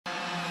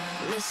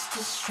Mr.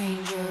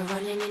 Stranger,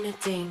 running into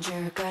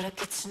danger, gotta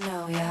get to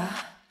know ya.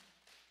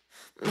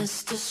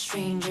 Mr.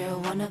 Stranger,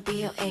 wanna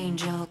be your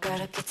angel,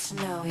 gotta get to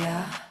know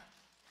ya.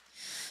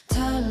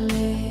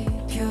 달리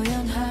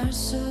표현할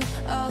수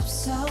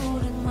없어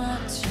우린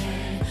마치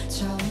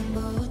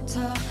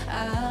처음부터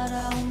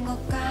알아온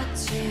것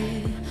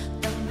같지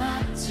딱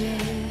맞지.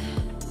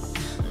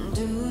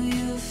 Do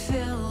you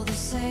feel the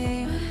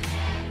same?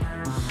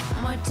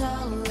 My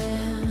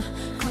darling,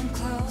 come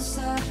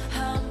closer.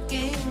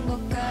 함께인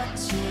것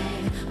같지.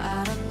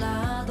 알아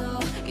나도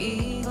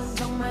이건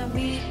정말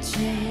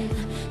미친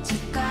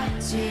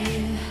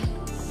짓같지.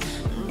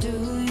 Do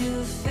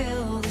you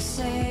feel the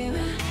same?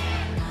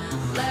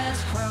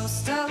 Let's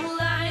cross the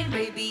line,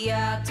 baby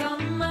I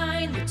don't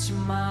mind.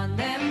 묻지마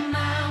내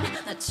맘,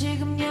 나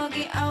지금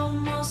여기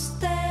almost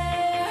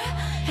there.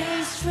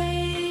 Hey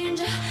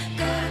stranger,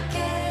 gotta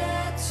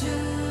get to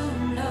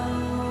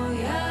know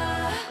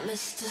ya.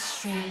 Mr.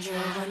 Stranger,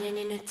 running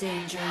into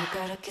danger,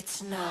 gotta get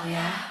to know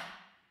ya.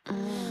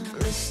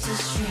 Mr.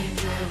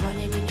 Stranger,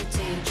 running into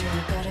danger,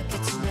 gotta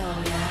get to know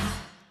ya.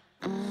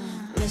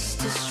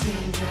 Mr.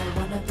 Stranger,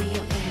 wanna be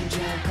your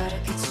angel, gotta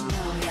get to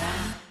know ya.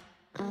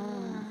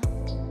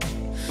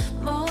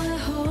 뭐에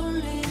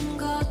홀린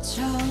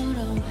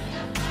것처럼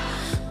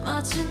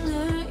마치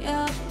늘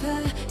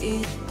옆에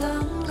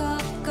있던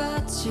것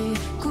같이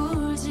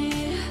굴지.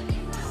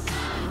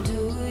 Do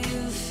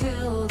you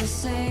feel the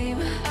same?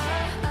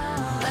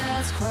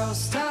 Let's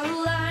cross the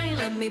line,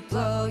 let me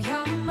blow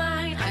your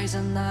mind.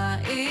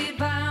 알잖아 이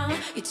밤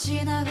이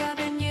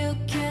지나가면 you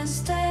can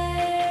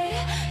stay.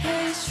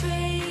 Hey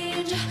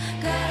stranger,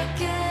 gotta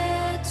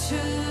get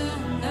to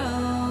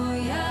know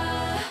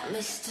ya.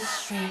 Mr.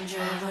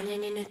 Stranger,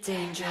 running into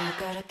danger,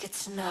 gotta get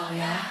to know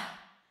ya.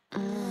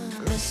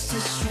 Mr.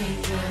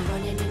 Stranger,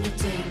 running into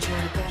danger,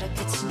 gotta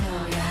get to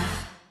know ya.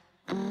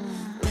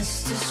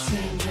 Mr.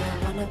 Stranger,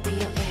 wanna be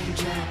your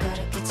angel,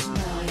 gotta get to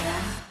know ya.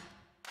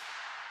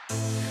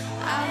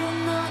 I don't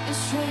know you're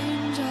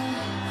stranger,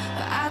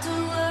 but I do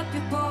love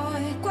you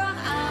boy. 꽉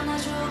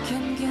안아줘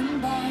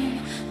긴긴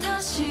밤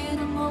다시는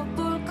못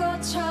볼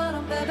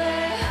것처럼 baby.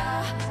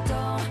 I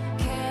don't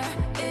care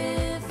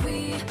if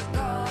we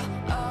go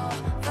all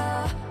the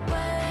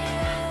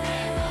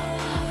way.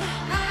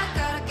 I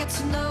gotta get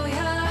to know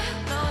ya,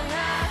 know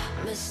ya.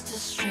 Mr.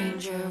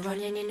 Stranger,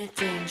 running into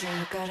danger,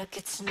 gotta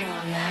get to know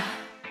ya.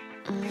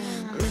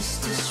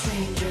 Mr.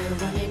 Stranger,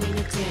 running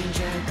into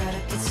danger,